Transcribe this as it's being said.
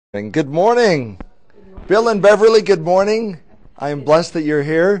And good morning. Bill and Beverly, good morning. I am blessed that you're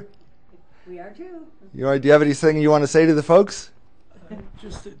here. We are too. Do you have anything you want to say to the folks?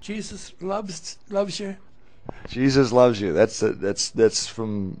 Just that Jesus loves you. Jesus loves you. That's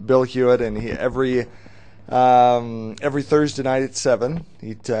from Bill Hewitt, and every Thursday night at 7,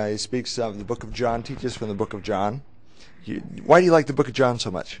 he speaks of the book of John, teaches from the book of John. Why do you like the book of John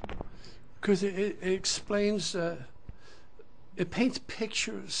so much? Because it explains, it paints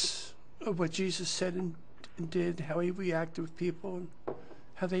pictures of what Jesus said and did, how he reacted with people, and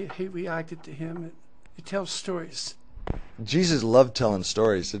how he reacted to him. It tells stories. Jesus loved telling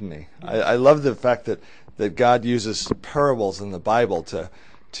stories, didn't he? I love the fact that God uses parables in the Bible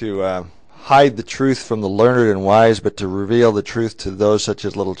to hide the truth from the learned and wise, but to reveal the truth to those such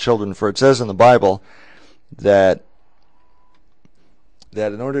as little children. For it says in the Bible that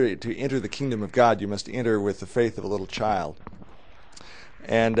in order to enter the kingdom of God, you must enter with the faith of a little child.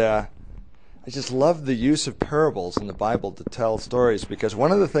 And I just love the use of parables in the Bible to tell stories, because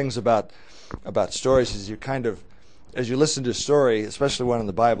one of the things about stories is you kind of, as you listen to a story, especially one in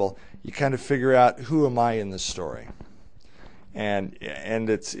the Bible, you kind of figure out, who am I in this story? And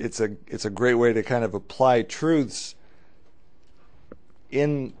it's a great way to kind of apply truths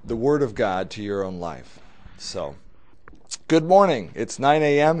in the Word of God to your own life. So, good morning. It's 9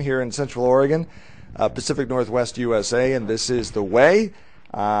 a.m. here in Central Oregon, Pacific Northwest USA, and this is The Way.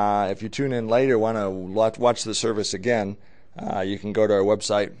 If you tune in later, want to watch the service again, you can go to our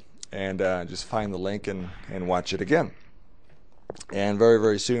website and just find the link and watch it again. And very,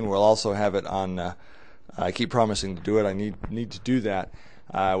 very soon we'll also have it on, I keep promising to do it, I need to do that.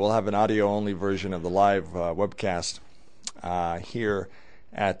 We'll have an audio-only version of the live webcast here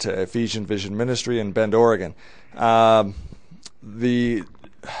at Ephesians Vision Ministry in Bend, Oregon. The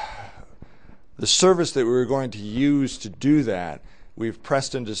service that we were going to use to do that, we've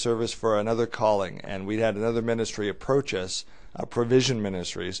pressed into service for another calling, and we had another ministry approach us, Provision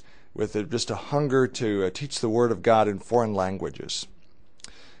Ministries, with just a hunger to teach the Word of God in foreign languages.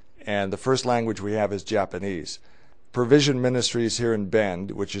 And the first language we have is Japanese. Provision Ministries here in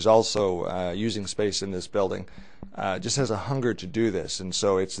Bend, which is also using space in this building, just has a hunger to do this, and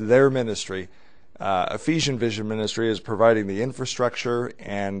so it's their ministry. Ephesians Vision Ministry is providing the infrastructure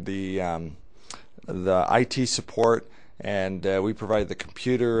and the IT support, and we provide the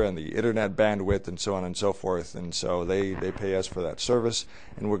computer and the internet bandwidth and so on and so forth. And so they pay us for that service,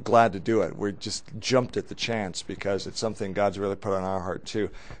 and we're glad to do it. We just jumped at the chance because it's something God's really put on our heart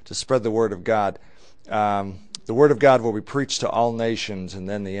too, to spread the Word of God. The Word of God will be preached to all nations, and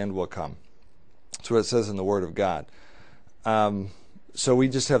then the end will come. That's what it says in the Word of God. So we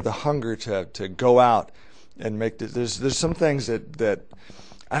just have the hunger to go out and make this. There's some things that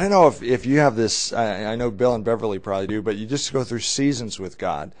I don't know if you have this. I know Bill and Beverly probably do, but you just go through seasons with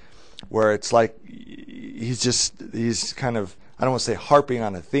God where it's like he's kind of, I don't want to say harping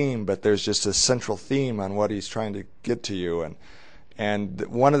on a theme, but there's just a central theme on what he's trying to get to you. And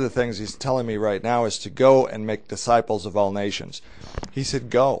one of the things he's telling me right now is to go and make disciples of all nations. He said,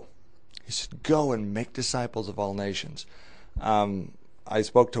 go. He said, go and make disciples of all nations. I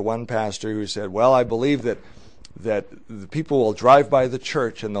spoke to one pastor who said, well, I believe that the people will drive by the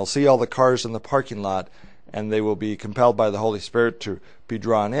church and they'll see all the cars in the parking lot, and they will be compelled by the Holy Spirit to be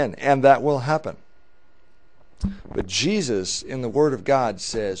drawn in. And that will happen. But Jesus, in the Word of God,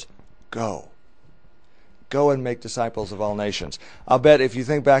 says, go. Go and make disciples of all nations. I'll bet if you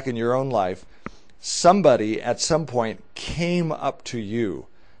think back in your own life, somebody at some point came up to you.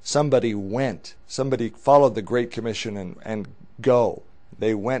 Somebody went. Somebody followed the Great Commission and go.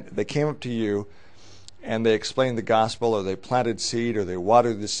 They went. They came up to you, and they explained the gospel, or they planted seed, or they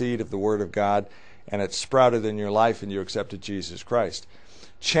watered the seed of the Word of God, and it sprouted in your life, and you accepted Jesus Christ.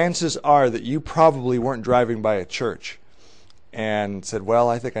 Chances are that you probably weren't driving by a church and said, well,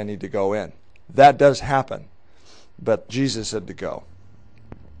 I think I need to go in. That does happen, but Jesus said to go.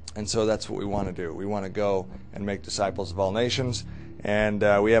 And so that's what we want to do. We want to go and make disciples of all nations. And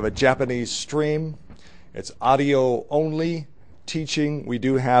we have a Japanese stream. It's audio only teaching. We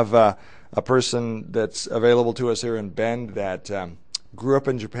do have a person that's available to us here in Bend that grew up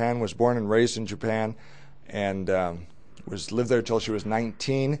in Japan, was born and raised in Japan, and lived there till she was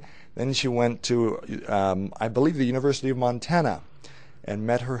 19. Then she went to, I believe, the University of Montana, and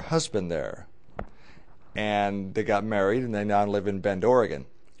met her husband there. And they got married, and they now live in Bend, Oregon.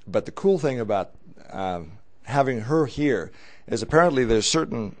 But the cool thing about having her here is apparently there's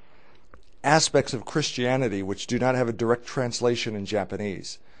certain aspects of Christianity which do not have a direct translation in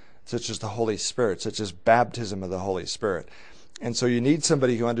Japanese, such as the Holy Spirit, such as baptism of the Holy Spirit. And so you need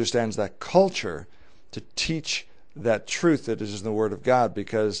somebody who understands that culture to teach that truth that is in the Word of God,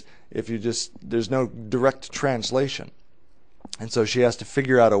 because if you just, there's no direct translation. And so she has to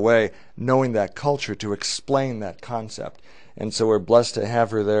figure out a way, knowing that culture, to explain that concept. And so we're blessed to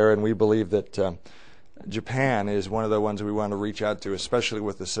have her there, and we believe that Japan is one of the ones we want to reach out to, especially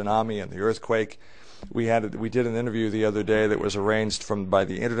with the tsunami and the earthquake. We did an interview the other day that was arranged by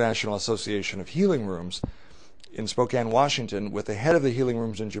the International Association of Healing Rooms in Spokane, Washington, with the head of the healing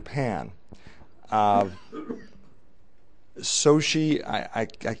rooms in Japan. Soshi,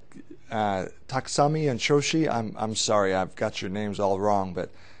 Taksami and Shoshi. I'm sorry, I've got your names all wrong, but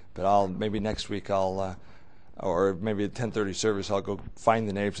maybe next week or maybe at 10:30 service I'll go find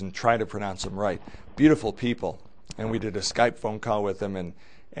the names and try to pronounce them right. Beautiful people, and we did a Skype phone call with them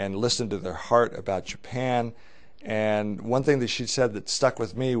and listened to their heart about Japan. And one thing that she said that stuck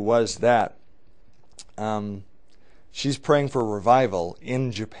with me was that she's praying for revival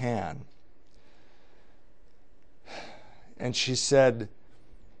in Japan. And she said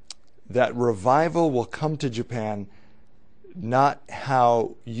that revival will come to Japan not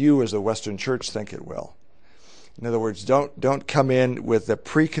how you as a Western church think it will. In other words, don't come in with a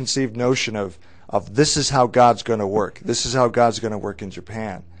preconceived notion of this is how God's going to work. This is how God's going to work in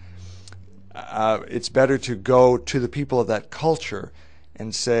Japan. It's better to go to the people of that culture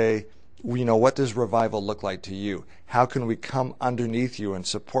and say, what does revival look like to you? How can we come underneath you and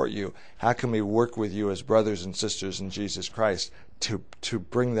support you? How can we work with you as brothers and sisters in Jesus Christ to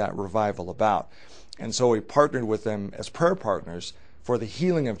bring that revival about? And so we partnered with them as prayer partners for the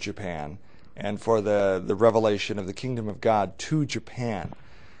healing of Japan and for the revelation of the kingdom of God to Japan.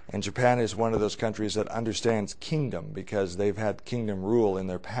 And Japan is one of those countries that understands kingdom because they've had kingdom rule in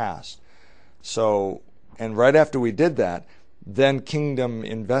their past. So, and right after we did that, then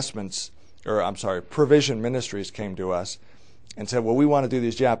Provision Ministries came to us and said, well, we want to do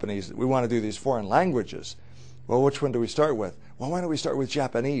these foreign languages. Well, which one do we start with? Well, why don't we start with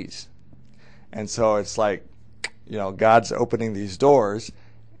Japanese? And so it's like, God's opening these doors,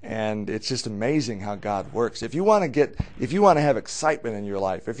 and it's just amazing how God works. If you want to have excitement in your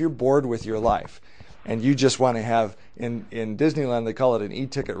life, if you're bored with your life, and you just want to have, in Disneyland they call it an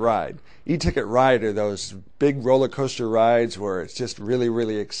e-ticket ride. E-ticket ride are those big roller coaster rides where it's just really,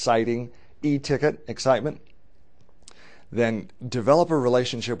 really exciting, e-ticket excitement. Then develop a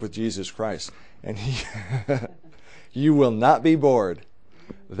relationship with Jesus Christ, and you will not be bored.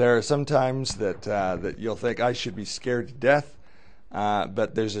 There are some times that you'll think, I should be scared to death,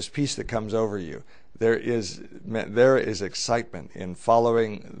 but there's this peace that comes over you. There is excitement in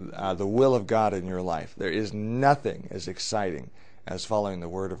following the will of God in your life. There is nothing as exciting as following the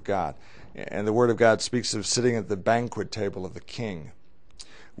Word of God. And the Word of God speaks of sitting at the banquet table of the King.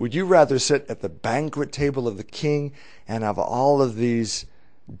 Would you rather sit at the banquet table of the King and have all of these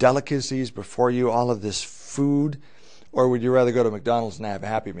delicacies before you, all of this food, or would you rather go to McDonald's and have a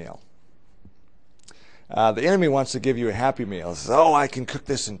Happy Meal? The enemy wants to give you a Happy Meal. He says, I can cook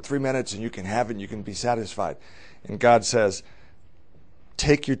this in 3 minutes and you can have it and you can be satisfied. And God says,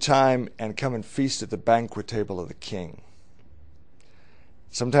 take your time and come and feast at the banquet table of the King.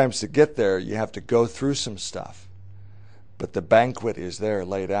 Sometimes to get there, you have to go through some stuff. But the banquet is there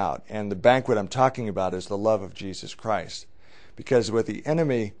laid out. And the banquet I'm talking about is the love of Jesus Christ. Because with the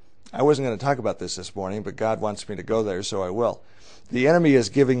enemy, I wasn't going to talk about this morning, but God wants me to go there, so I will. The enemy is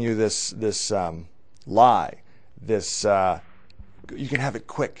giving you this lie, you can have it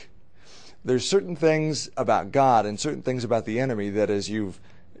quick. There's certain things about God and certain things about the enemy that as you've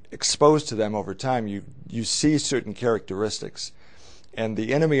exposed to them over time, you see certain characteristics. And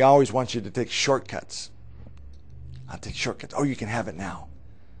the enemy always wants you to take shortcuts. I'll take shortcuts. You can have it now.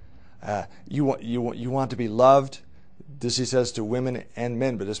 You want to be loved. This he says to women and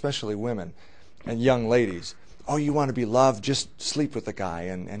men, but especially women and young ladies. You want to be loved? Just sleep with the guy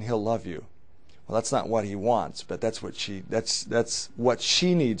and he'll love you. Well, that's not what he wants, but that's what she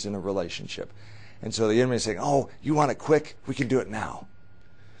needs in a relationship. And so the enemy is saying, you want it quick? We can do it now.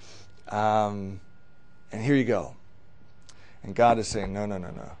 And here you go. And God is saying, no.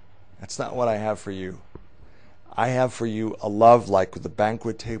 That's not what I have for you. I have for you a love like the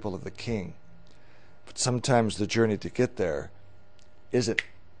banquet table of the King. But sometimes the journey to get there isn't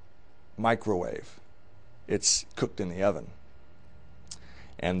microwave. It's cooked in the oven.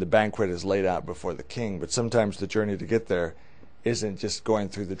 And the banquet is laid out before the King. But sometimes the journey to get there isn't just going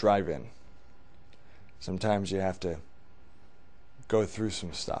through the drive-in. Sometimes you have to go through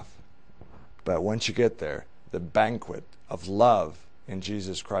some stuff. But once you get there, the banquet of love in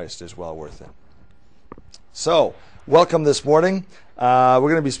Jesus Christ is well worth it. So, welcome this morning. We're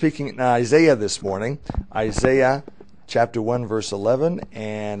going to be speaking in Isaiah this morning. Isaiah chapter 1, verse 11,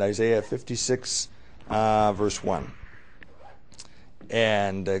 and Isaiah 56, verse 1.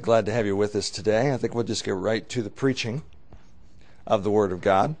 And glad to have you with us today. I think we'll just get right to the preaching of the Word of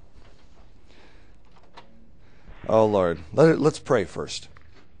God. Oh, Lord, let's pray first.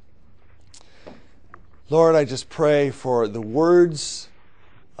 Lord, I just pray for the words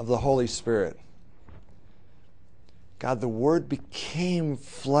of the Holy Spirit. God, the Word became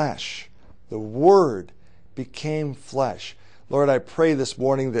flesh. The Word became flesh. Lord, I pray this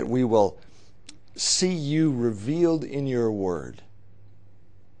morning that we will see you revealed in your Word.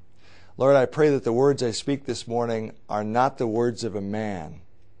 Lord, I pray that the words I speak this morning are not the words of a man,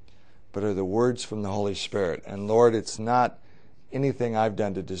 but are the words from the Holy Spirit. And Lord, it's not anything I've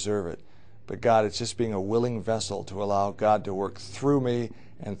done to deserve it, but God, it's just being a willing vessel to allow God to work through me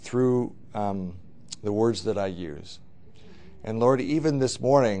and through the words that I use. And Lord, even this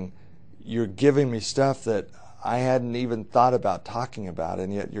morning, you're giving me stuff that I hadn't even thought about talking about,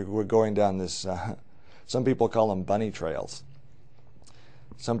 and yet we're going down this, some people call them bunny trails.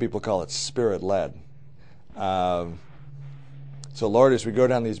 Some people call it spirit-led. So Lord, as we go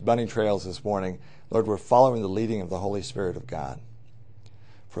down these bunny trails this morning, Lord, we're following the leading of the Holy Spirit of God.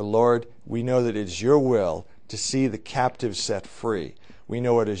 For Lord, we know that it is your will to see the captives set free. We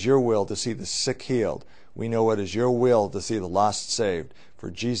know it is your will to see the sick healed. We know it is your will to see the lost saved.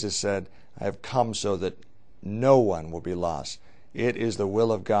 For Jesus said, I have come so that no one will be lost. It is the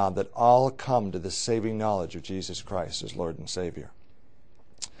will of God that all come to the saving knowledge of Jesus Christ as Lord and Savior.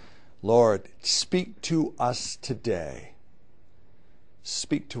 Lord, speak to us today.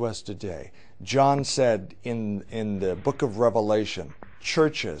 Speak to us today. John said in the book of Revelation,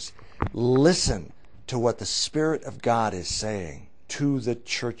 churches, listen to what the Spirit of God is saying to the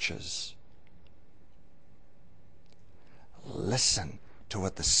churches. Listen to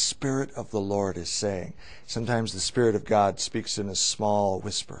what the Spirit of the Lord is saying. Sometimes the Spirit of God speaks in a small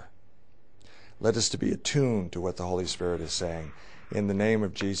whisper. Let us to be attuned to what the Holy Spirit is saying. In the name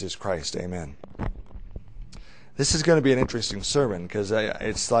of Jesus Christ, amen. This is going to be an interesting sermon because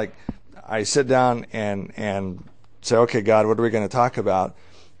it's like I sit down and say, okay, God, what are we going to talk about?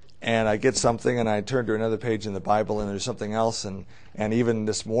 And I get something and I turn to another page in the Bible and there's something else. And even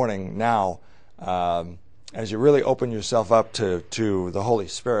this morning now, as you really open yourself up to the Holy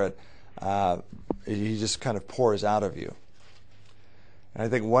Spirit, he just kind of pours out of you. And I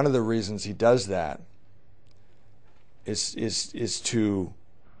think one of the reasons he does that is to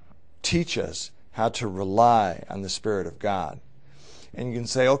teach us how to rely on the Spirit of God. And you can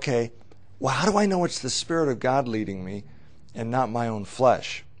say, okay, well, how do I know it's the Spirit of God leading me and not my own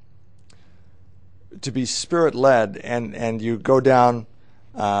flesh? To be Spirit-led and you go down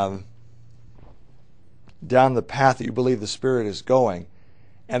the path that you believe the Spirit is going,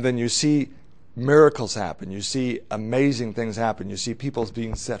 and then you see miracles happen, you see amazing things happen, you see people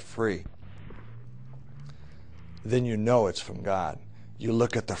being set free, then you know it's from God. You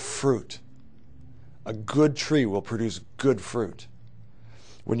look at the fruit. A good tree will produce good fruit.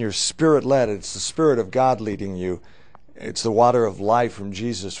 When you're Spirit-led, it's the Spirit of God leading you, it's the water of life from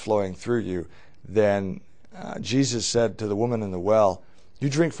Jesus flowing through you. Then Jesus said to the woman in the well, you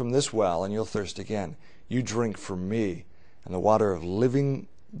drink from this well and you'll thirst again. You drink from me, and the living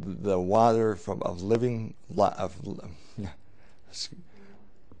water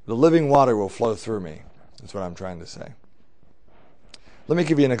will flow through me. That's what I'm trying to say. Let me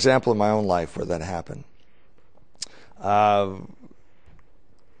give you an example in my own life where that happened. Part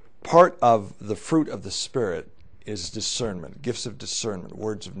of the fruit of the Spirit is discernment, gifts of discernment,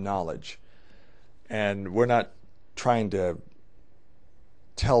 words of knowledge. And we're not trying to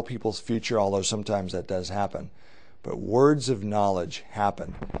tell people's future, although sometimes that does happen. But words of knowledge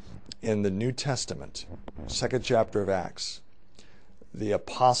happen. In the New Testament, 2nd chapter of Acts, the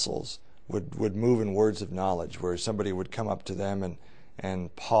apostles would move in words of knowledge, where somebody would come up to them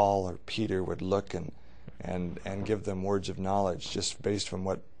and Paul or Peter would look and give them words of knowledge just based from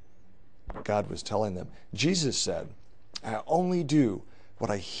what God was telling them. Jesus said, I only do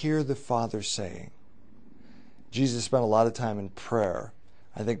what I hear the Father saying. Jesus spent a lot of time in prayer.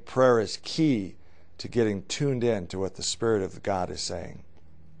 I think prayer is key to getting tuned in to what the Spirit of God is saying.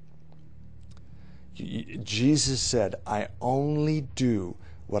 Jesus said, I only do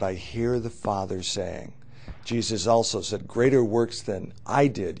what I hear the Father saying. Jesus also said, greater works than I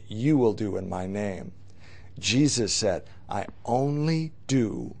did, you will do in my name. Jesus said, I only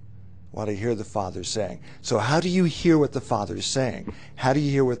do what I hear the Father saying. So how do you hear what the Father is saying? How do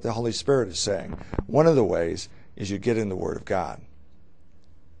you hear what the Holy Spirit is saying? One of the ways is you get in the Word of God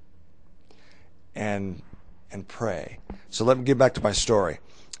and pray. So let me get back to my story.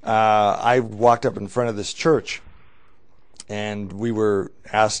 I walked up in front of this church, and we were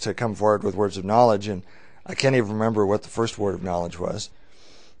asked to come forward with words of knowledge, and I can't even remember what the first word of knowledge was.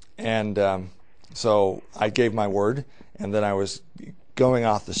 And so I gave my word, and then I was going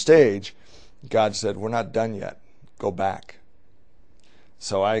off the stage. God said, "We're not done yet. Go back."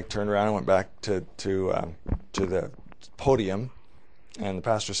 So I turned around and went back to the podium, and the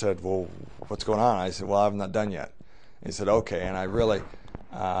pastor said, "Well, what's going on?" I said, "Well, I'm not done yet." He said, "Okay." And I really,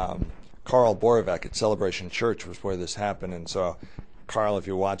 Carl Borovec at Celebration Church was where this happened. And so, Carl, if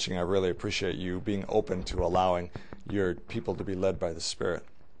you're watching, I really appreciate you being open to allowing your people to be led by the Spirit.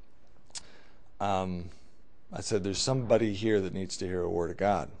 I said, "There's somebody here that needs to hear a word of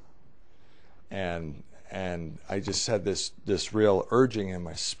God." And I just had this real urging in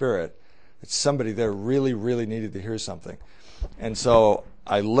my spirit that somebody there really, really needed to hear something. And so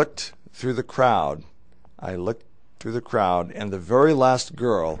I looked through the crowd. And the very last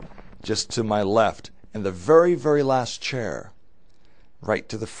girl, just to my left, in the very, very last chair, right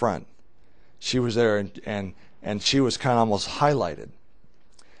to the front, she was there, and she was kind of almost highlighted.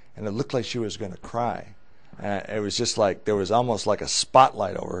 And it looked like she was going to cry. It was just like there was almost like a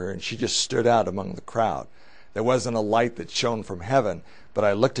spotlight over her, and she just stood out among the crowd. There wasn't a light that shone from heaven, but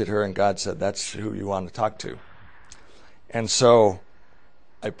I looked at her, and God said, "That's who you want to talk to." And so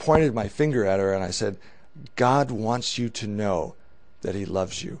I pointed my finger at her, and I said, "God wants you to know that He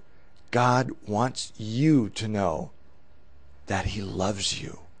loves you. God wants you to know that He loves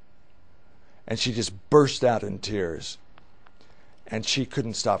you." And she just burst out in tears, and she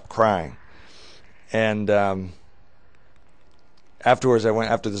couldn't stop crying. And afterwards,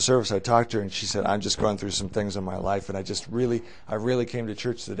 after the service, I talked to her, and she said, "I'm just going through some things in my life, and I really came to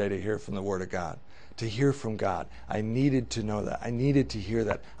church today to hear from the Word of God, to hear from God. I needed to know that. I needed to hear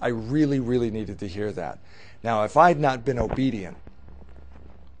that. I really, really needed to hear that." Now, if I had not been obedient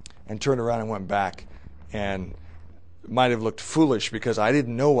and turned around and went back, and might have looked foolish because I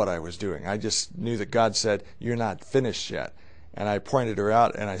didn't know what I was doing. I just knew that God said, "You're not finished yet." And I pointed her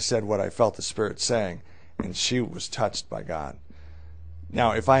out, and I said what I felt the Spirit saying, and she was touched by God.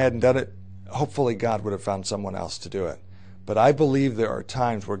 Now, if I hadn't done it, hopefully God would have found someone else to do it. But I believe there are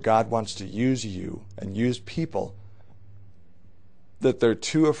times where God wants to use you and use people that they're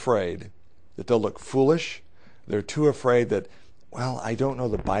too afraid that they'll look foolish. They're too afraid that, well, I don't know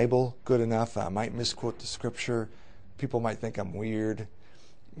the Bible good enough. I might misquote the Scripture. People might think I'm weird.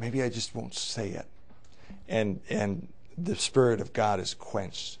 Maybe I just won't say it. And the Spirit of God is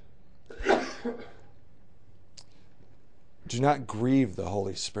quenched. Do not grieve the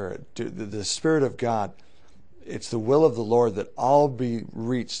Holy Spirit. The Spirit of God, it's the will of the Lord that all be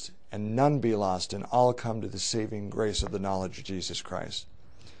reached and none be lost, and all come to the saving grace of the knowledge of Jesus Christ.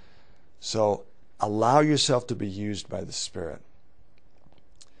 So allow yourself to be used by the Spirit.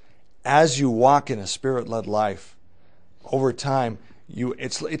 As you walk in a Spirit-led life, over time,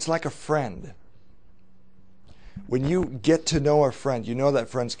 it's like a friend. When you get to know a friend, you know that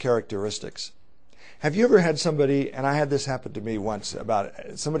friend's characteristics. Have you ever had somebody, and I had this happen to me once,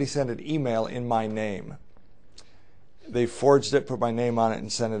 somebody sent an email in my name. They forged it, put my name on it,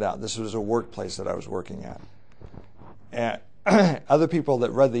 and sent it out. This was a workplace that I was working at. And other people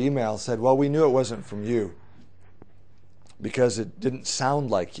that read the email said, "Well, we knew it wasn't from you because it didn't sound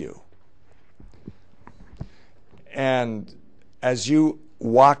like you." And as you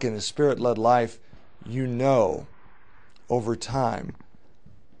walk in a Spirit-led life, you know over time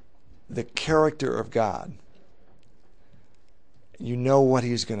the character of God. You know what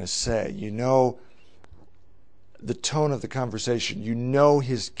He's going to say. You know the tone of the conversation. You know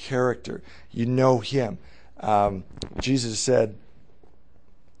His character. You know Him. Jesus said,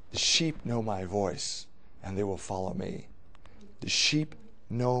 "The sheep know my voice, and they will follow me." The sheep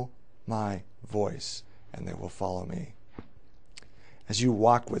know my voice, and they will follow me. As you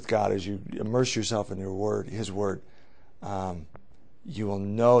walk with God, as you immerse yourself in His Word, you will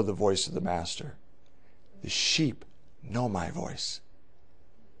know the voice of the Master. The sheep know my voice,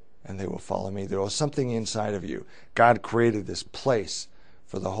 and they will follow me. There was something inside of you. God created this place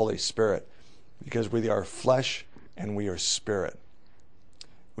for the Holy Spirit because we are flesh and we are spirit.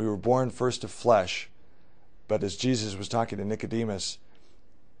 We were born first of flesh, but as Jesus was talking to Nicodemus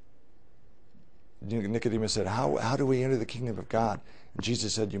said, how do we enter the kingdom of God? And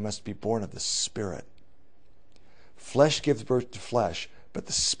Jesus said, "You must be born of the Spirit." Flesh gives birth to flesh, but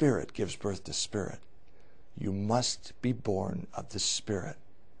the Spirit gives birth to spirit. You must be born of the Spirit.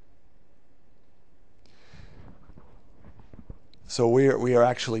 So we are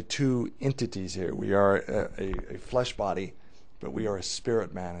actually two entities here. We are a flesh body, but we are a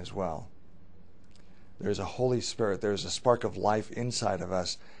spirit man as well. There's a Holy Spirit. There's a spark of life inside of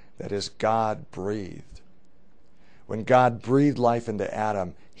us that is God-breathed. When God breathed life into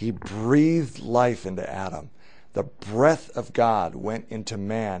Adam, he breathed life into Adam. The breath of God went into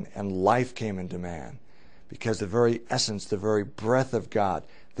man, and life came into man. Because the very essence, the very breath of God,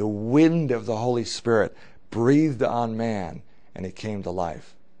 the wind of the Holy Spirit breathed on man, and it came to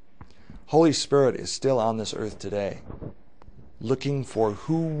life. Holy Spirit is still on this earth today, looking for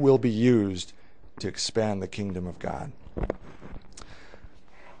who will be used to expand the kingdom of God.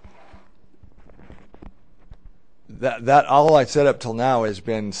 That all I said up till now has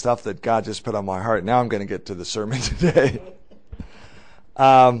been stuff that God just put on my heart. Now I'm going to get to the sermon today.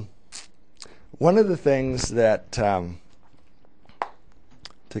 One of the things that,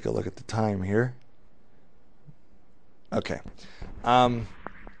 take a look at the time here. Okay. There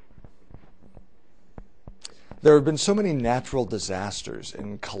have been so many natural disasters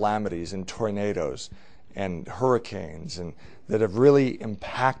and calamities and tornadoes and hurricanes and that have really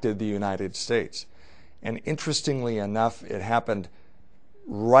impacted the United States. And interestingly enough, it happened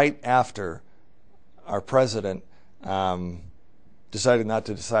right after our president decided not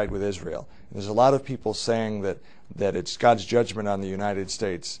to side with Israel. And there's a lot of people saying that it's God's judgment on the United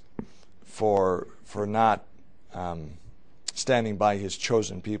States for not standing by his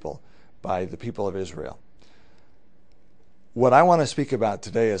chosen people, by the people of Israel. What I want to speak about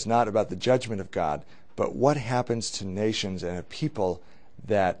today is not about the judgment of God, but what happens to nations and a people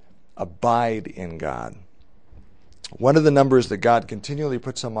that abide in God. One of the numbers that God continually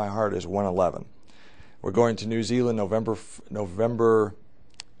puts on my heart is 111. We're going to New Zealand November 1st,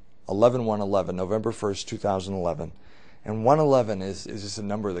 2011. And 111 is just a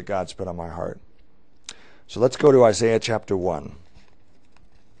number that God's put on my heart. So let's go to Isaiah chapter 1.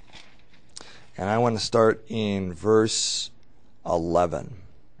 And I want to start in verse 11.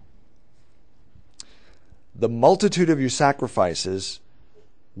 The multitude of your sacrifices,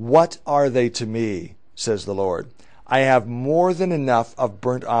 what are they to me, says the Lord? I have more than enough of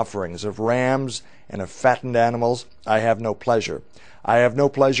burnt offerings, of rams and of fattened animals. I have no pleasure. I have no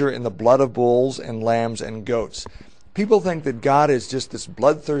pleasure in the blood of bulls and lambs and goats. People think that God is just this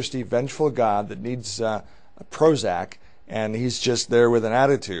bloodthirsty, vengeful God that needs a Prozac, and he's just there with an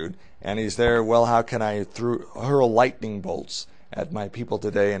attitude, and he's there, well, how can I hurl lightning bolts at my people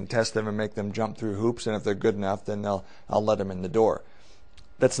today and test them and make them jump through hoops, and if they're good enough, then I'll let them in the door.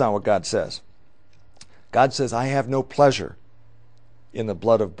 That's not what God says. God says, I have no pleasure in the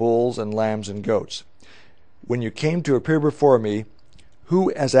blood of bulls and lambs and goats. When you came to appear before me,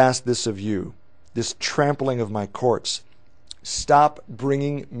 who has asked this of you, this trampling of my courts? Stop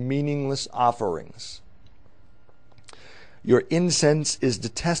bringing meaningless offerings. Your incense is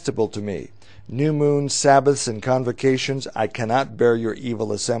detestable to me. New moons, Sabbaths, and convocations, I cannot bear your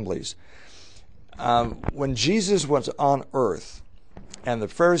evil assemblies. When Jesus was on earth, and the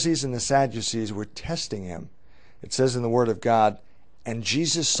Pharisees and the Sadducees were testing him, it says in the Word of God, and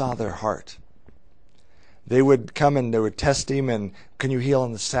Jesus saw their heart. They would come and they would test him, and can you heal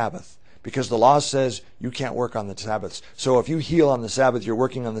on the Sabbath? Because the law says you can't work on the Sabbaths. So if you heal on the Sabbath, you're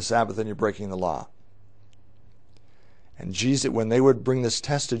working on the Sabbath and you're breaking the law. And Jesus, when they would bring this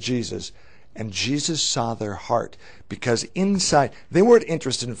test to Jesus, and Jesus saw their heart, because inside, they weren't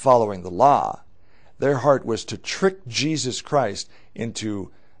interested in following the law. Their heart was to trick Jesus Christ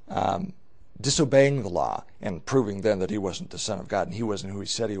into disobeying the law and proving then that he wasn't the Son of God and he wasn't who he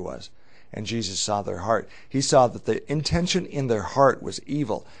said he was. And Jesus saw their heart. He saw that the intention in their heart was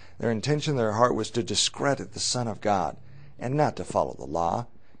evil. Their intention in their heart was to discredit the Son of God and not to follow the law.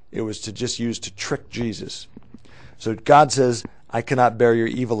 It was to just use to trick Jesus. So God says, I cannot bear your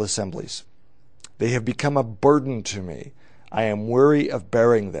evil assemblies. They have become a burden to me. I am weary of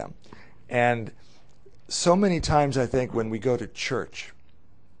bearing them. And so many times I think when we go to church,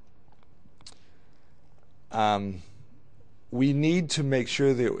 we need to make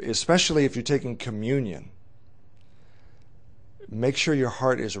sure that, especially if you're taking communion, make sure your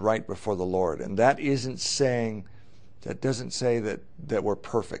heart is right before the Lord. And that doesn't say that we're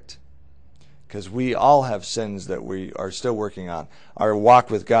perfect. Because we all have sins that we are still working on. Our walk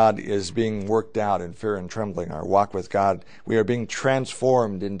with God is being worked out in fear and trembling. Our walk with God, we are being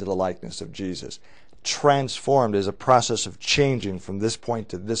transformed into the likeness of Jesus. Transformed is a process of changing from this point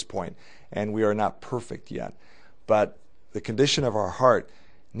to this point, and we are not perfect yet. But the condition of our heart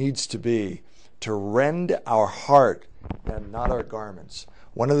needs to be to rend our heart and not our garments.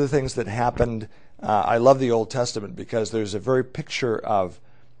 One of the things that happened, I love the Old Testament because there's a very picture of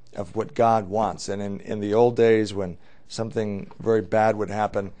what God wants. And in the old days when something very bad would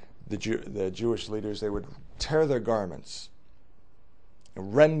happen, the Jewish leaders, they would tear their garments,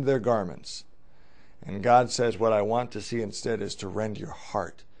 rend their garments. And God says, what I want to see instead is to rend your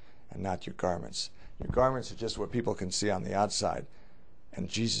heart and not your garments. Your garments are just what people can see on the outside. And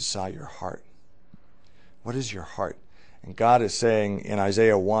Jesus saw your heart. What is your heart? And God is saying in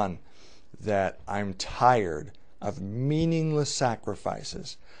Isaiah 1 that I'm tired of meaningless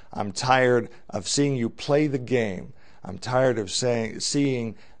sacrifices. I'm tired of seeing you play the game. I'm tired of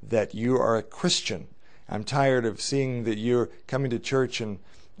seeing that you are a Christian. I'm tired of seeing that you're coming to church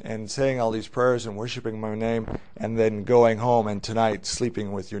and saying all these prayers and worshiping my name and then going home and tonight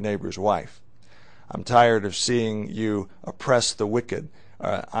sleeping with your neighbor's wife. I'm tired of seeing you oppress the wicked.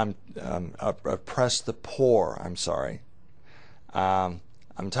 Oppress the poor, I'm sorry.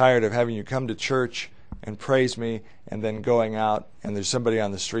 I'm tired of having you come to church and praise me and then going out and there's somebody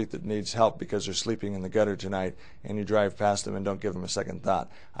on the street that needs help because they're sleeping in the gutter tonight and you drive past them and don't give them a second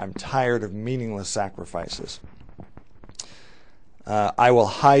thought. I'm tired of meaningless sacrifices. I will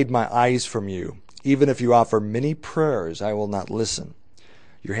hide my eyes from you. Even if you offer many prayers, I will not listen.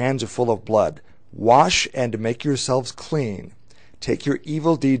 Your hands are full of blood. Wash and make yourselves clean. Take your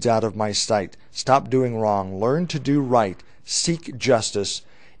evil deeds out of my sight. Stop doing wrong. Learn to do right. Seek justice.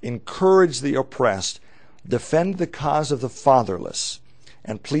 Encourage the oppressed. Defend the cause of the fatherless.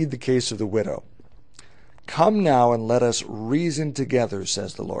 And plead the case of the widow. Come now and let us reason together,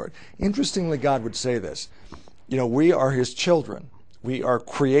 says the Lord. Interestingly, God would say this. You know, we are his children. We are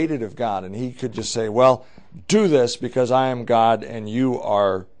created of God. And he could just say, well, do this because I am God and you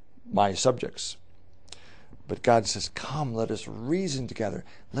are my subjects. But God says, come, let us reason together.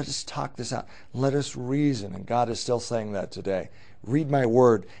 Let us talk this out. Let us reason. And God is still saying that today. Read my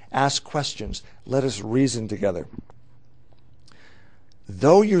word. Ask questions. Let us reason together.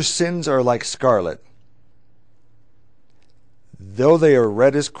 Though your sins are like scarlet, though they are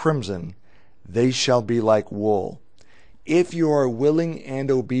red as crimson, they shall be like wool. If you are willing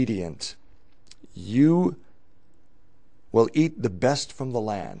and obedient, you will eat the best from the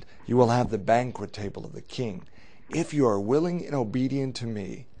land. You will have the banquet table of the king. If you are willing and obedient to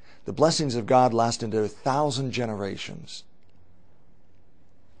me, the blessings of God last into 1,000 generations.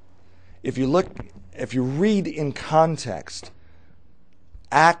 If you read in context,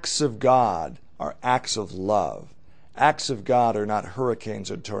 acts of God are acts of love. Acts of God are not hurricanes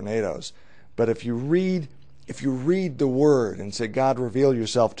or tornadoes. But if you read the word and say, God, reveal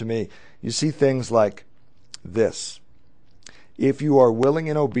yourself to me, you see things like this. If you are willing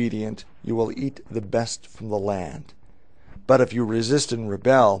and obedient, you will eat the best from the land. But if you resist and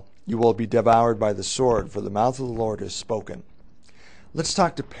rebel, you will be devoured by the sword, for the mouth of the Lord has spoken. Let's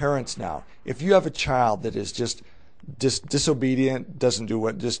talk to parents now. If you have a child that is just disobedient,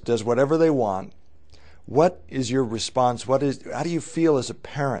 just does whatever they want, what is your response? How do you feel as a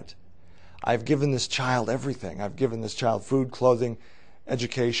parent? I've given this child everything. I've given this child food, clothing,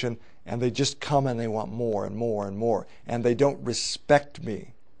 education, and they just come and they want more and more and more. And they don't respect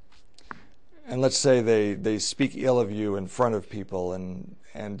me. And let's say they speak ill of you in front of people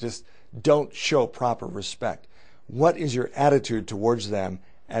and just don't show proper respect. What is your attitude towards them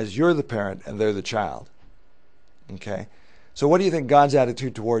as you're the parent and they're the child? Okay? So what do you think God's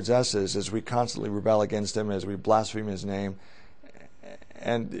attitude towards us is as we constantly rebel against him, as we blaspheme his name?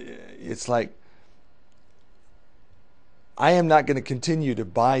 And it's like, I am not going to continue to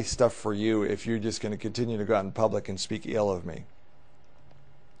buy stuff for you if you're just going to continue to go out in public and speak ill of me.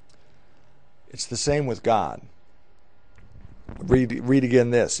 It's the same with God. Read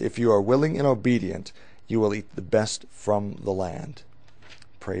again this. If you are willing and obedient, you will eat the best from the land.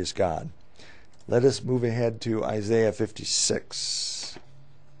 Praise God. Let us move ahead to Isaiah 56.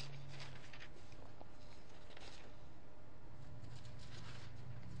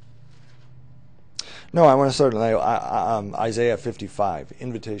 No, I want to start on Isaiah 55,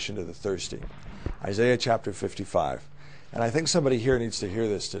 Invitation to the Thirsty. Isaiah chapter 55. And I think somebody here needs to hear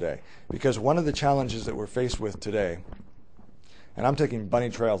this today. Because one of the challenges that we're faced with today, and I'm taking bunny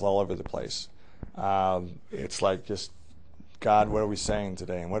trails all over the place. It's like just, God, what are we saying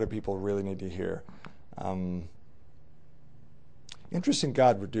today? And what do people really need to hear? Interesting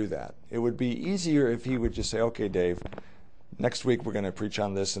God would do that. It would be easier if he would just say, okay, Dave, next week we're going to preach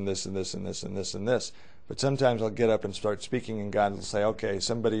on this and this and this and this and this and this. But sometimes I'll get up and start speaking and God will say, okay,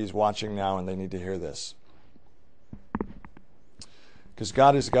 somebody's watching now and they need to hear this. Because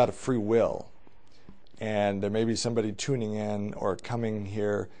God is a God of free will. And there may be somebody tuning in or coming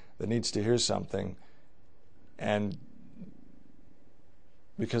here that needs to hear something. And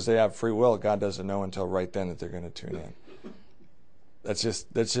because they have free will, God doesn't know until right then that they're going to tune in. That's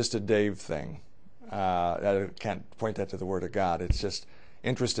just a Dave thing. I can't point that to the Word of God. It's just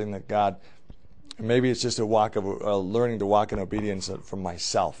interesting that God, maybe it's just a walk of learning to walk in obedience from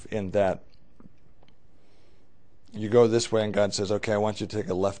myself, in that you go this way and God says, okay, I want you to take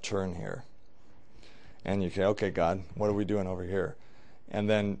a left turn here. And you say, okay, God, what are we doing over here? And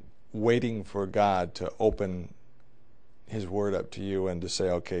then waiting for God to open his word up to you and to say,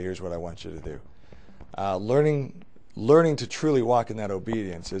 okay, here's what I want you to do. Learning to truly walk in that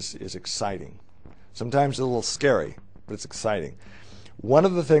obedience is exciting. Sometimes a little scary, but it's exciting. One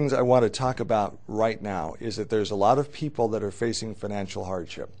of the things I want to talk about right now is that there's a lot of people that are facing financial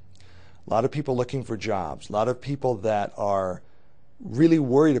hardship. A lot of people looking for jobs. A lot of people that are really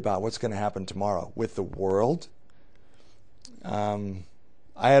worried about what's going to happen tomorrow with the world.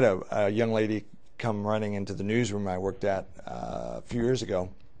 I had a young lady come running into the newsroom I worked at a few years ago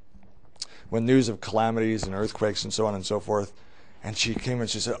when news of calamities and earthquakes and so on and so forth. And she came and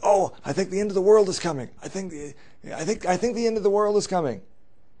she said, "Oh, I think the end of the world is coming. I think the end of the world is coming."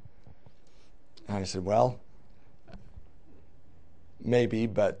 And I said, "Well, maybe,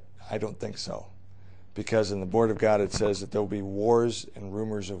 but I don't think so. Because in the Word of God it says that there will be wars and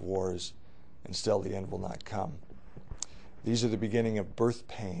rumors of wars, and still the end will not come. These are the beginning of birth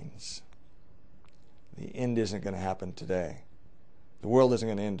pains. The end isn't going to happen today. The world isn't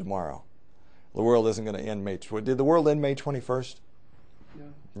going to end tomorrow. The world isn't going to end May. Did the world end May 21st?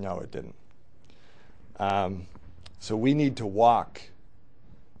 No, it didn't. So we need to walk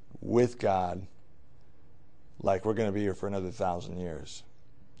with God like we're going to be here for another 1,000 years.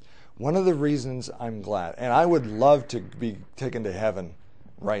 One of the reasons I'm glad, and I would love to be taken to heaven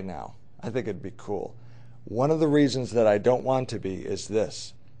right now. I think it'd be cool. One of the reasons that I don't want to be is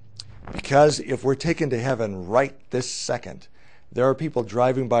this. Because if we're taken to heaven right this second, there are people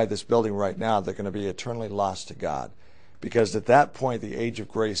driving by this building right now that are going to be eternally lost to God. Because at that point, the age of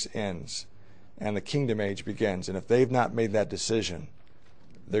grace ends and the kingdom age begins. And if they've not made that decision,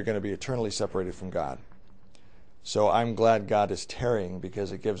 they're going to be eternally separated from God. So I'm glad God is tarrying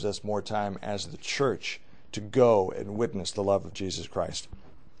because it gives us more time as the church to go and witness the love of Jesus Christ.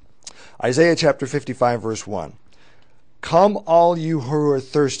 Isaiah chapter 55, verse 1. Come all you who are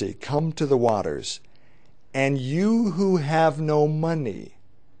thirsty, come to the waters. And you who have no money,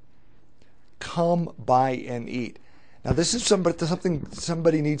 come buy and eat. Now this is something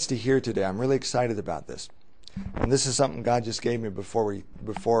somebody needs to hear today. I'm really excited about this. And this is something God just gave me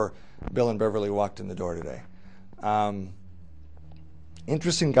before Bill and Beverly walked in the door today.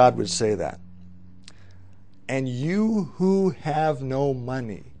 Interesting God would say that. And you who have no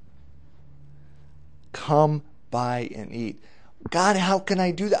money, come buy and eat. God, how can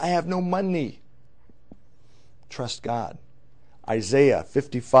I do that? I have no money. Trust God. Isaiah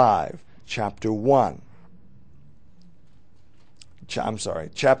 55, chapter 1.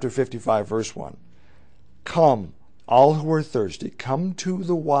 Chapter 55, verse 1. Come, all who are thirsty, come to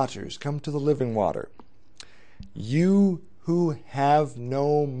the waters, come to the living water. You who have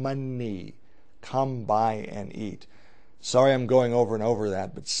no money, come buy and eat. Sorry I'm going over and over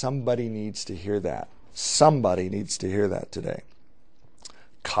that, but somebody needs to hear that. Somebody needs to hear that today.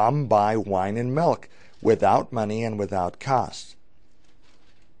 Come buy wine and milk without money and without cost.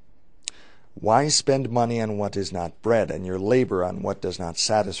 Why spend money on what is not bread, and your labor on what does not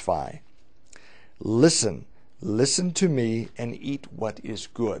satisfy? Listen to me and eat what is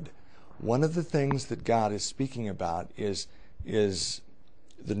good. One of the things that God is speaking about is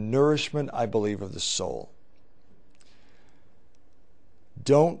the nourishment, I believe, of the soul.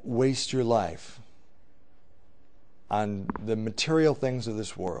 Don't waste your life on the material things of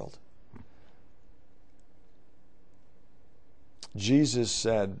this world. Jesus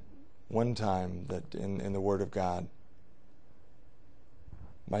said one time that in the Word of God,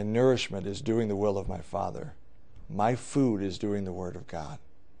 my nourishment is doing the will of my Father. My food is doing the Word of God.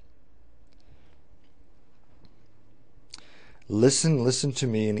 Listen to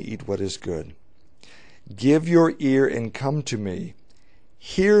me and eat what is good. Give your ear and come to me.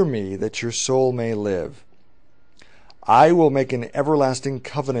 Hear me that your soul may live. I will make an everlasting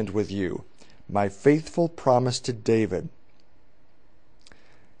covenant with you, my faithful promise to David.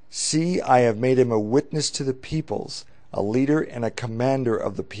 See, I have made him a witness to the peoples, a leader and a commander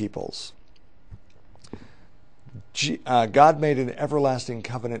of the peoples. God made an everlasting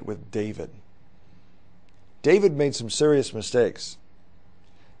covenant with David. David made some serious mistakes.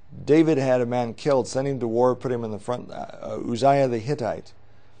 David had a man killed, sent him to war, put him in the front, Uzziah the Hittite,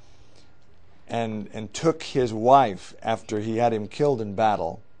 and took his wife after he had him killed in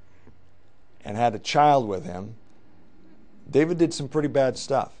battle and had a child with him. David did some pretty bad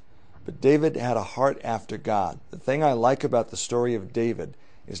stuff, but David had a heart after God. The thing I like about the story of David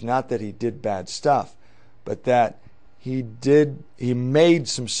is not that he did bad stuff, but that he made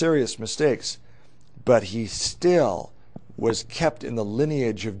some serious mistakes, but he still was kept in the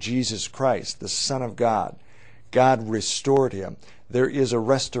lineage of Jesus Christ, the Son of God. God restored him. There is a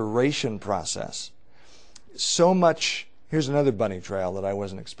restoration process. so much. Here's another bunny trail that I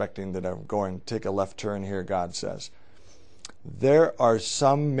wasn't expecting, that I'm going to take a left turn here, God says. There are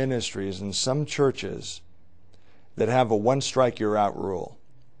some ministries and some churches that have a one strike you're out rule,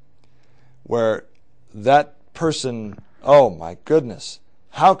 where that person, oh my goodness,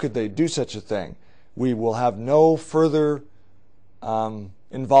 how could they do such a thing? We will have no further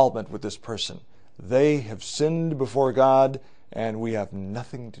involvement with this person. They have sinned before God, and we have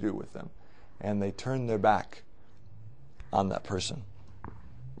nothing to do with them. And they turn their back on that person.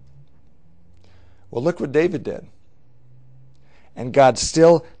 Well, look what David did. And God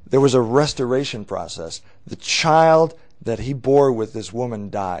still, there was a restoration process. The child that he bore with this woman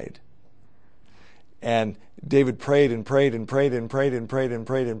died. And David prayed and prayed and prayed and prayed and prayed and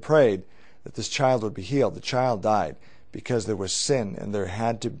prayed and prayed that this child would be healed. The child died because there was sin, and there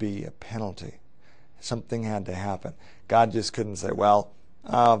had to be a penalty. Something had to happen. God just couldn't say, well,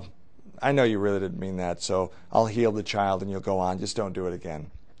 I know you really didn't mean that, so I'll heal the child and you'll go on. Just don't do it again.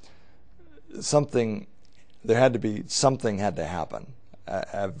 Something had to happen.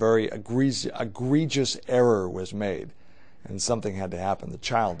 A very egregious error was made, and something had to happen. The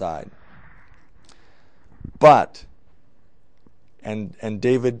child died. But, and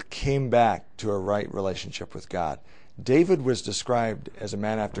David came back to a right relationship with God. David was described as a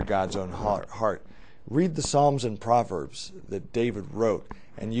man after God's own heart. Read the Psalms and Proverbs that David wrote,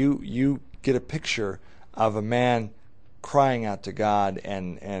 and you get a picture of a man crying out to God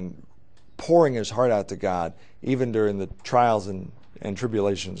and pouring his heart out to God, even during the trials and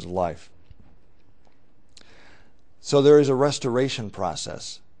tribulations of life. So there is a restoration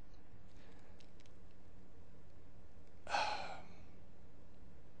process.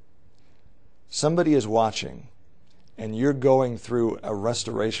 Somebody is watching, and you're going through a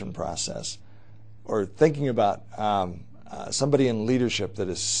restoration process, or thinking about somebody in leadership that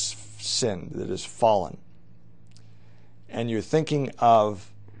has sinned, that has fallen, and you're thinking of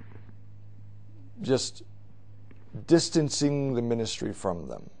just distancing the ministry from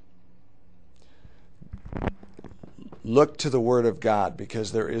them. Look to the Word of God,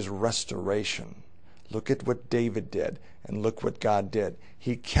 because there is restoration. Look at what David did, and look what God did.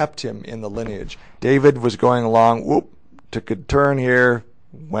 He kept him in the lineage. David was going along, took a turn here,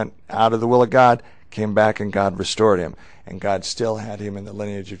 went out of the will of God, came back, and God restored him. And God still had him in the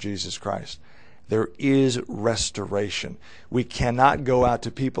lineage of Jesus Christ. There is restoration. We cannot go out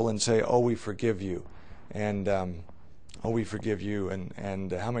to people and say, oh, we forgive you. And, we forgive you.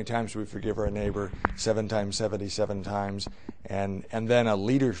 And how many times do we forgive our neighbor? 7 times, 77 times. And then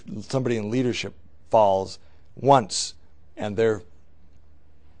somebody in leadership falls once, and they're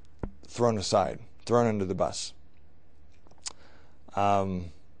thrown aside, thrown under the bus.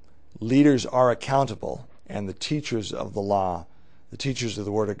 Leaders are accountable, and the teachers of the law, the teachers of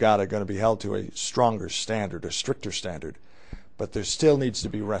the Word of God, are going to be held to a stronger standard, a stricter standard. But there still needs to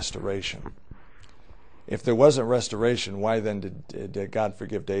be restoration. If there wasn't restoration, why then did God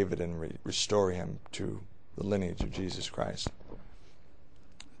forgive David and restore him to the lineage of Jesus Christ?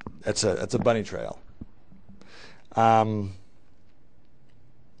 That's a bunny trail.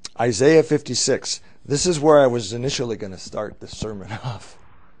 Isaiah 56. This is where I was initially going to start the sermon off.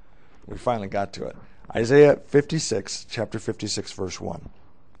 We finally got to it. Isaiah 56, chapter 56, verse 1.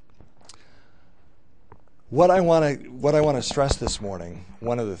 What I want to stress this morning,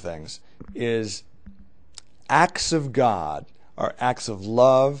 one of the things, is acts of God are acts of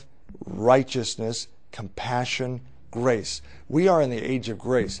love, righteousness, compassion, grace. We are in the age of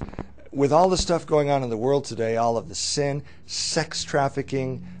grace. With all the stuff going on in the world today, all of the sin, sex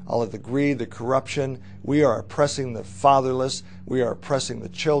trafficking, all of the greed, the corruption, we are oppressing the fatherless, we are oppressing the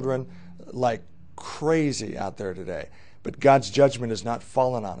children like crazy out there today. But God's judgment has not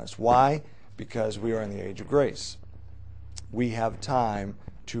fallen on us. Why? Because we are in the age of grace. We have time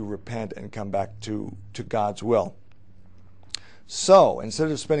to repent and come back to God's will. So, instead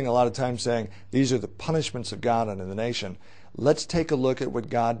of spending a lot of time saying, these are the punishments of God unto the nation, let's take a look at what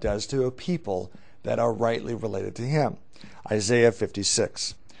God does to a people that are rightly related to Him. Isaiah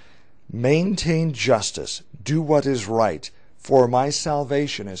 56. Maintain justice, do what is right, for my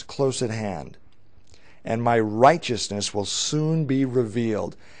salvation is close at hand, and my righteousness will soon be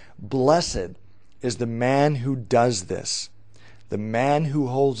revealed. Blessed is the man who does this, the man who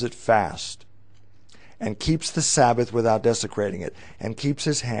holds it fast, and keeps the Sabbath without desecrating it, and keeps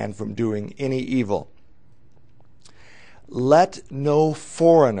his hand from doing any evil. Let no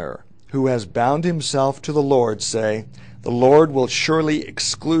foreigner who has bound himself to the Lord say, the Lord will surely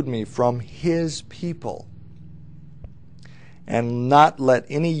exclude me from His people. And not let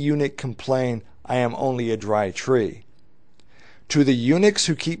any eunuch complain, I am only a dry tree. To the eunuchs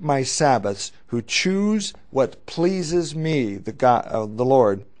who keep my Sabbaths, who choose what pleases me, the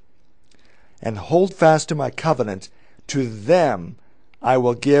Lord, and hold fast to my covenant, to them I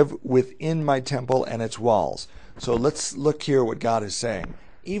will give within my temple and its walls. So let's look here what God is saying.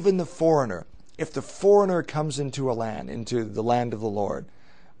 Even the foreigner, if the foreigner comes into a land, into the land of the Lord,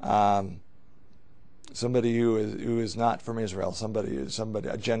 somebody who is not from Israel, somebody,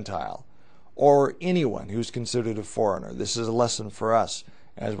 a Gentile, or anyone who's considered a foreigner. This is a lesson for us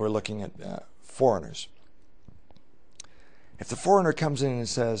as we're looking at foreigners. If the foreigner comes in and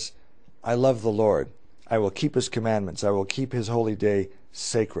says, I love the Lord, I will keep his commandments, I will keep his holy day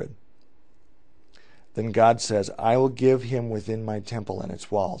sacred, then God says, I will give him within my temple and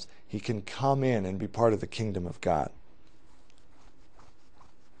its walls. He can come in and be part of the kingdom of God.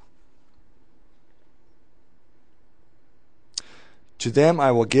 To them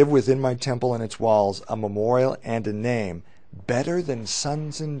I will give within my temple and its walls a memorial and a name better than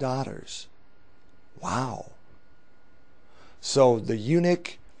sons and daughters. Wow. So the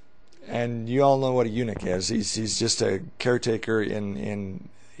eunuch, and you all know what a eunuch is. He's just a caretaker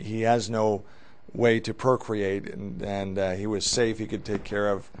he has no way to procreate, and he was safe. He could take care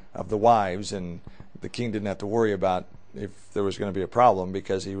of the wives, and the king didn't have to worry about if there was going to be a problem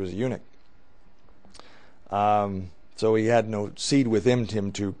because he was a eunuch. So he had no seed within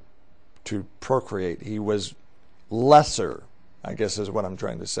him to procreate. He was lesser, I guess is what I'm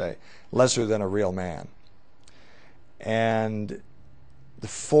trying to say, lesser than a real man. And the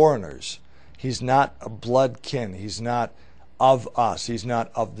foreigners, he's not a blood kin. He's not of us. He's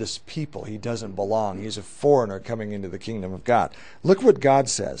not of this people. He doesn't belong. He's a foreigner coming into the kingdom of God. Look what God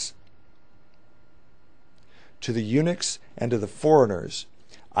says. To the eunuchs and to the foreigners,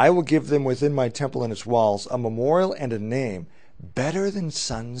 I will give them within my temple and its walls a memorial and a name better than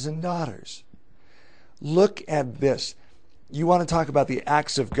sons and daughters. Look at this. You want to talk about the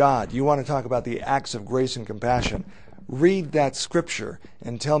acts of God. You want to talk about the acts of grace and compassion. Read that scripture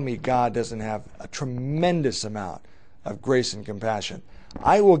and tell me God doesn't have a tremendous amount of grace and compassion.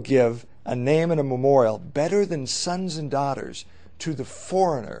 I will give a name and a memorial better than sons and daughters to the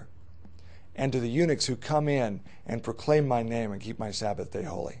foreigner and to the eunuchs who come in and proclaim my name and keep my Sabbath day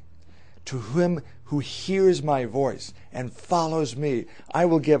holy. To him who hears my voice and follows me, I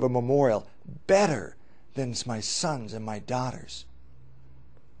will give a memorial better than my sons and my daughters.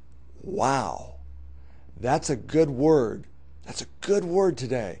 Wow. That's a good word. That's a good word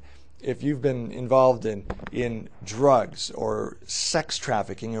today. If you've been involved in drugs or sex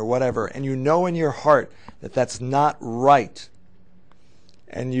trafficking or whatever, and you know in your heart that that's not right,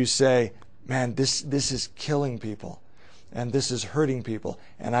 and you say, man, this is killing people, and this is hurting people,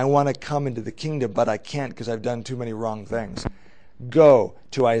 and I want to come into the kingdom, but I can't because I've done too many wrong things. Go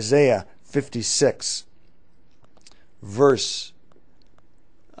to Isaiah 56,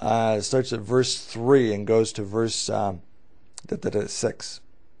 starts at verse 3 and goes to verse 6.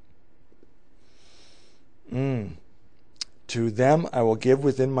 To them I will give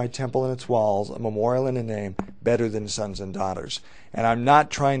within my temple and its walls a memorial and a name better than sons and daughters. And I'm not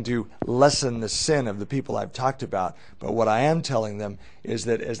trying to lessen the sin of the people I've talked about, but what I am telling them is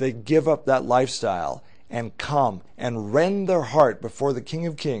that as they give up that lifestyle and come and rend their heart before the King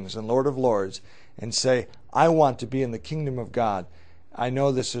of Kings and Lord of Lords and say, I want to be in the kingdom of God. I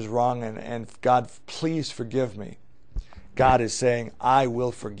know this is wrong, and God, please forgive me. God is saying, I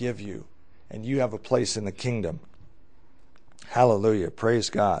will forgive you, and you have a place in the kingdom. Hallelujah. Praise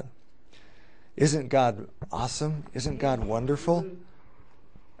God. Isn't God awesome? Isn't God wonderful?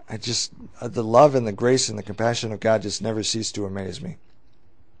 The love and the grace and the compassion of God just never cease to amaze me.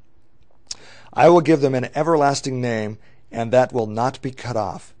 I will give them an everlasting name, and that will not be cut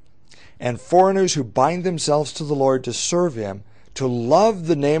off. And foreigners who bind themselves to the Lord to serve him, to love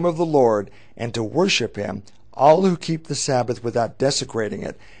the name of the Lord, and to worship him, all who keep the Sabbath without desecrating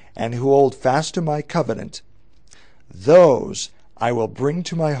it, and who hold fast to my covenant, those I will bring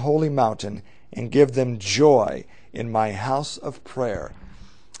to my holy mountain and give them joy in my house of prayer.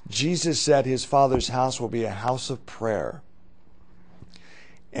 Jesus said his Father's house will be a house of prayer.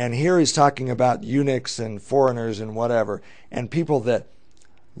 And here he's talking about eunuchs and foreigners and whatever, and people that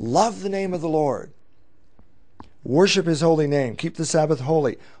love the name of the Lord, worship his holy name, keep the Sabbath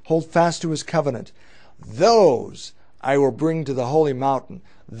holy, hold fast to his covenant. Those I will bring to the holy mountain.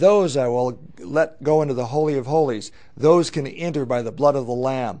 Those I will let go into the Holy of Holies. Those can enter by the blood of the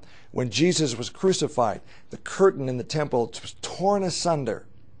Lamb. When Jesus was crucified, the curtain in the temple was torn asunder.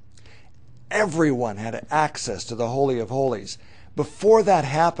 Everyone had access to the Holy of Holies. Before that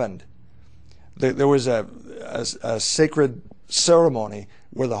happened, there was a sacred ceremony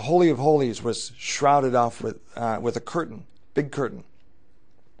where the Holy of Holies was shrouded off with a curtain, big curtain.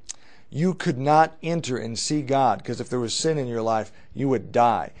 You could not enter and see God, because if there was sin in your life, you would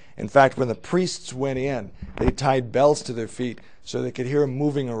die. In fact, when the priests went in, they tied bells to their feet so they could hear him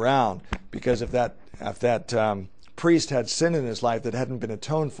moving around, because if that priest had sin in his life that hadn't been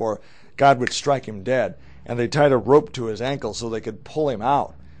atoned for, God would strike him dead. And they tied a rope to his ankle so they could pull him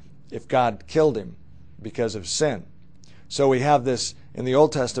out if God killed him because of sin. So we have this, in the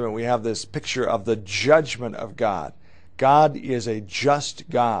Old Testament, we have this picture of the judgment of God. God is a just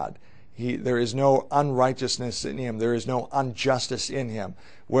God. There is no unrighteousness in him. There is no injustice in him.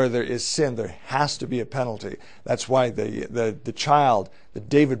 Where there is sin, there has to be a penalty. That's why the child that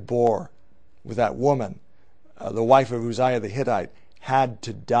David bore with that woman, the wife of Uzziah the Hittite, had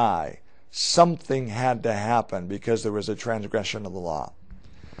to die. Something had to happen because there was a transgression of the law.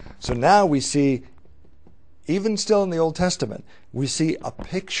 So now we see, even still in the Old Testament, we see a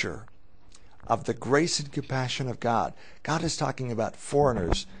picture of the grace and compassion of God. God is talking about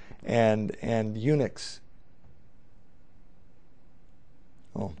foreigners and eunuchs.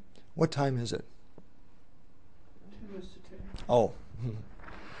 Oh, what time is it? 2 minutes to 10.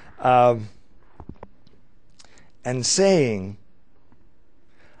 Oh. And saying,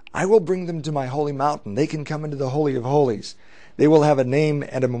 I will bring them to my holy mountain. They can come into the Holy of Holies. They will have a name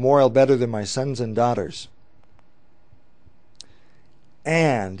and a memorial better than my sons and daughters.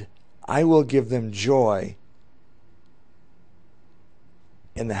 And I will give them joy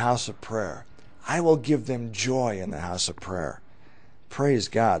in the house of prayer. I will give them joy in the house of prayer. Praise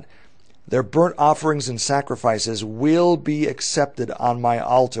God. Their burnt offerings and sacrifices will be accepted on my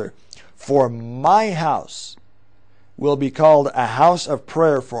altar. For my house will be called a house of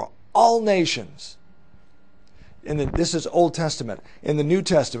prayer for all nations. This is Old Testament. In the New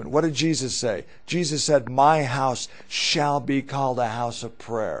Testament, what did Jesus say? Jesus said, my house shall be called a house of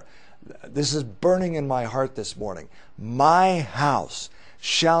prayer. This is burning in my heart this morning. My house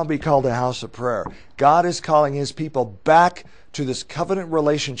shall be called a house of prayer. God is calling his people back to this covenant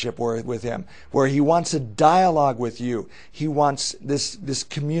relationship with him, where he wants a dialogue with you. He wants this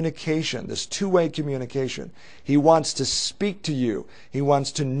communication, this two-way communication. He wants to speak to you. He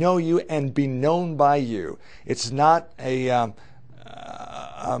wants to know you and be known by you. It's not a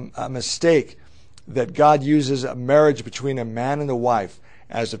mistake that God uses a marriage between a man and a wife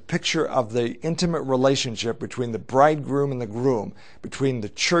as a picture of the intimate relationship between the bridegroom and the groom, between the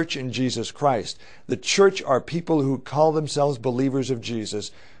church and Jesus Christ. The church are people who call themselves believers of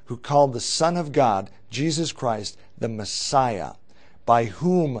Jesus, who call the Son of God, Jesus Christ, the Messiah, by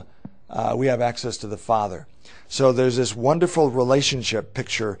whom we have access to the Father. So there's this wonderful relationship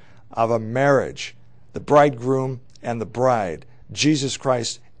picture of a marriage, the bridegroom and the bride, Jesus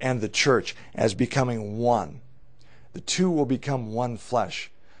Christ and the church, as becoming one. The two will become one flesh.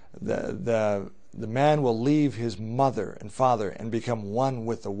 The man will leave his mother and father and become one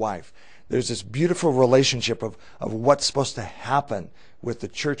with the wife. There's this beautiful relationship of what's supposed to happen with the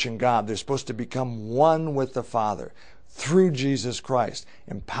church and God. They're supposed to become one with the Father through Jesus Christ,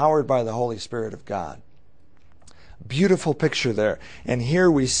 empowered by the Holy Spirit of God. Beautiful picture there. And here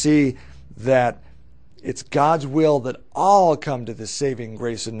we see that it's God's will that all come to the saving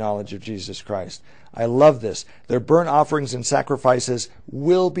grace and knowledge of Jesus Christ. I love this. Their burnt offerings and sacrifices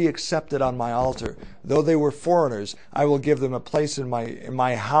will be accepted on my altar. Though they were foreigners, I will give them a place in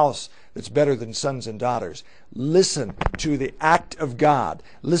my house that's better than sons and daughters. Listen to the act of God.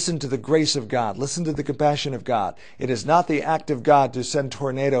 Listen to the grace of God. Listen to the compassion of God. It is not the act of God to send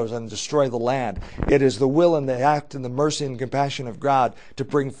tornadoes and destroy the land. It is the will and the act and the mercy and compassion of God to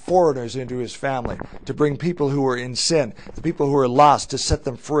bring foreigners into his family, to bring people who are in sin, the people who are lost, to set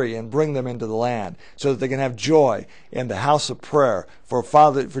them free and bring them into the land so that they can have joy in the house of prayer.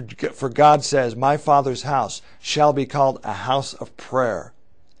 For God says, my Father's house shall be called a house of prayer.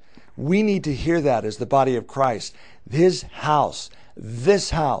 We need to hear that as the body of Christ. His house, this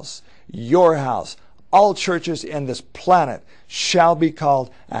house, your house, all churches in this planet shall be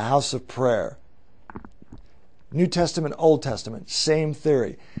called a house of prayer. New Testament, Old Testament, same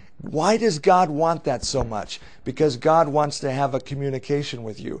theory. Why does God want that so much? Because God wants to have a communication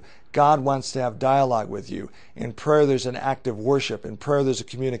with you. God wants to have dialogue with you. In prayer, there's an act of worship. In prayer, there's a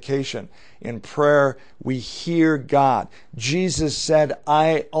communication. In prayer, we hear God. Jesus said,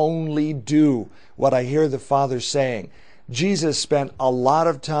 I only do what I hear the Father saying. Jesus spent a lot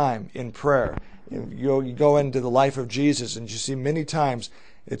of time in prayer. You go into the life of Jesus and you see many times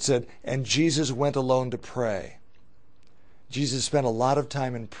it said, and Jesus went alone to pray. Jesus spent a lot of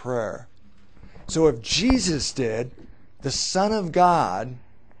time in prayer. So if Jesus did, the Son of God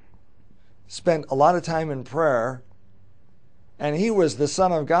spent a lot of time in prayer, and he was the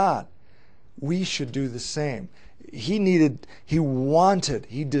Son of God, we should do the same. He wanted,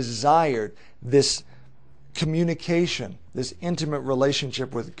 he desired this communication, this intimate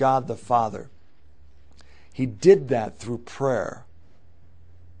relationship with God the Father. He did that through prayer.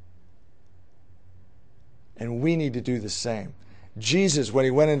 And we need to do the same. Jesus, when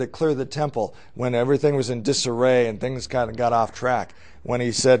he went in to clear the temple, when everything was in disarray and things kind of got off track, when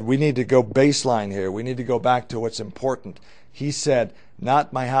he said, we need to go baseline here, we need to go back to what's important, he said,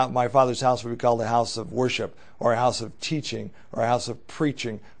 not my Father's house will be called a house of worship, or a house of teaching, or a house of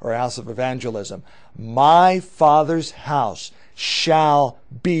preaching, or a house of evangelism. My Father's house shall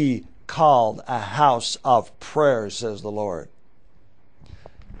be called a house of prayer, says the Lord.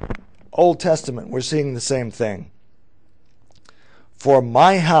 Old Testament, we're seeing the same thing. For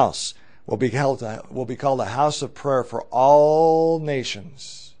my house will be called a house of prayer for all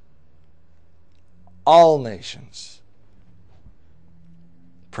nations. All nations.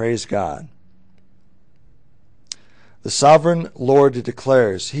 Praise God. The sovereign Lord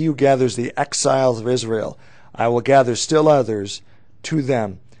declares, he who gathers the exiles of Israel, I will gather still others to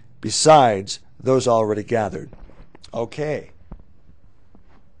them besides those already gathered. Okay.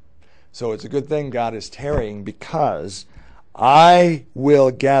 So it's a good thing God is tarrying, because I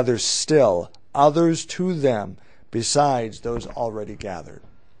will gather still others to them besides those already gathered.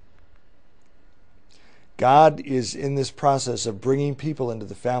 God is in this process of bringing people into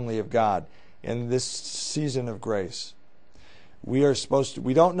the family of God in this season of grace. We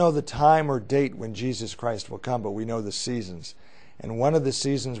don't know the time or date when Jesus Christ will come, but we know the seasons. And one of the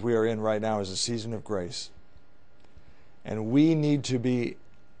seasons we are in right now is a season of grace. And we need to be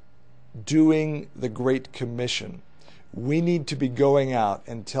doing the Great Commission. We need to be going out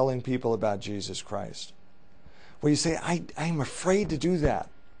and telling people about Jesus Christ. Well, you say, I'm afraid to do that.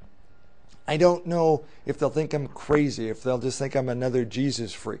 I don't know if they'll think I'm crazy, if they'll just think I'm another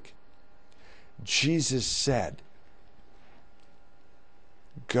Jesus freak. Jesus said,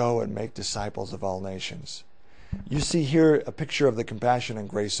 go and make disciples of all nations. You see here a picture of the compassion and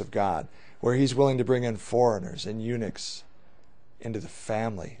grace of God, where he's willing to bring in foreigners and eunuchs into the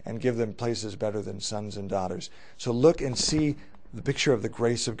family and give them places better than sons and daughters. So look and see the picture of the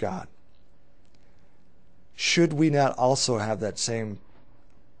grace of God. Should we not also have that same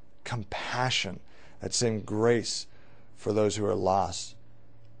compassion, that same grace for those who are lost?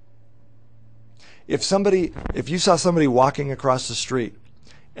 If you saw somebody walking across the street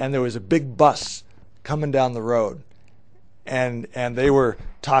and there was a big bus coming down the road and they were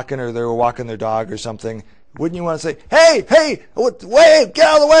talking, or they were walking their dog or something, wouldn't you want to say, hey, wait, get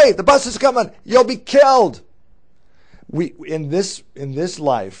out of the way, the bus is coming, you'll be killed? In this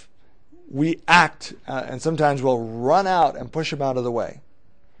life, we act, and sometimes we'll run out and push them out of the way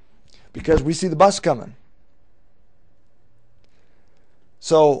because we see the bus coming.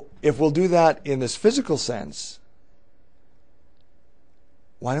 So if we'll do that in this physical sense,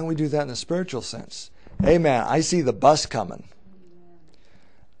 why don't we do that in a spiritual sense? Hey man, I see the bus coming.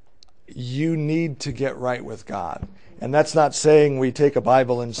 You need to get right with God. And that's not saying we take a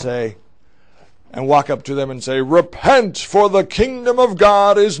Bible and walk up to them and say, repent, for the kingdom of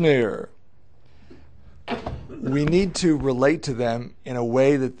God is near. We need to relate to them in a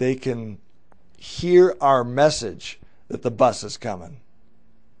way that they can hear our message that the bus is coming.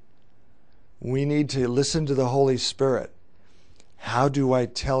 We need to listen to the Holy Spirit. How do I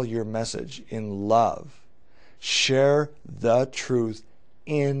tell your message? In love. Share the truth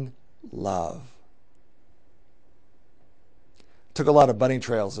in love. Took a lot of bunny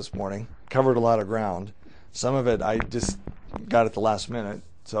trails this morning. Covered a lot of ground. Some of it I just got at the last minute.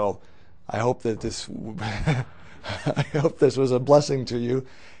 So I hope that this was a blessing to you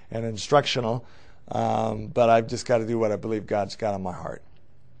and instructional. But I've just got to do what I believe God's got on my heart.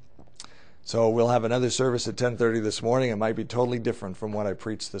 So we'll have another service at 10:30 this morning. It might be totally different from what I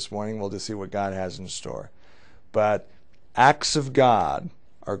preached this morning. We'll just see what God has in store. But acts of God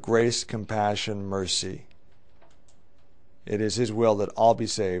are grace, compassion, mercy. It is his will that all be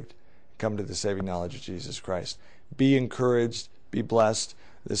saved, come to the saving knowledge of Jesus Christ. Be encouraged, be blessed.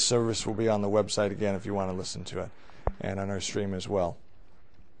 This service will be on the website again if you want to listen to it, and on our stream as well.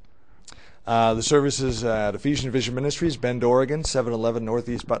 The service is at Ephesians Vision Ministries, Bend, Oregon, 711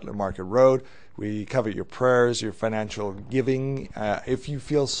 Northeast Butler Market Road. We covet your prayers, your financial giving, if you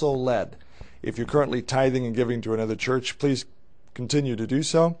feel so led. If you're currently tithing and giving to another church, please continue to do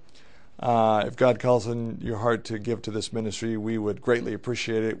so. If God calls on your heart to give to this ministry, we would greatly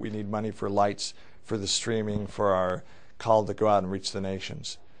appreciate it. We need money for lights, for the streaming, for our call to go out and reach the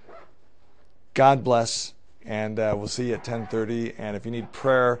nations. God bless, and we'll see you at 10:30. And if you need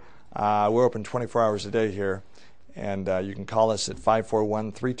prayer, we're open 24 hours a day here, And you can call us at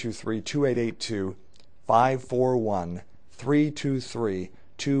 541-323-2882,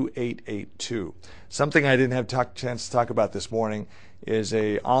 541-323-2882. Something I didn't have chance to talk about this morning is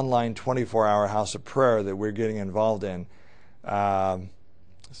a online 24-hour house of prayer that we're getting involved in. And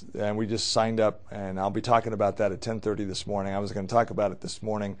we just signed up, and I'll be talking about that at 10:30 this morning. I was going to talk about it this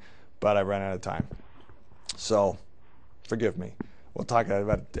morning, but I ran out of time. So forgive me. We'll talk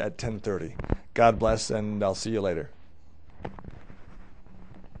about it at 10:30. God bless, and I'll see you later.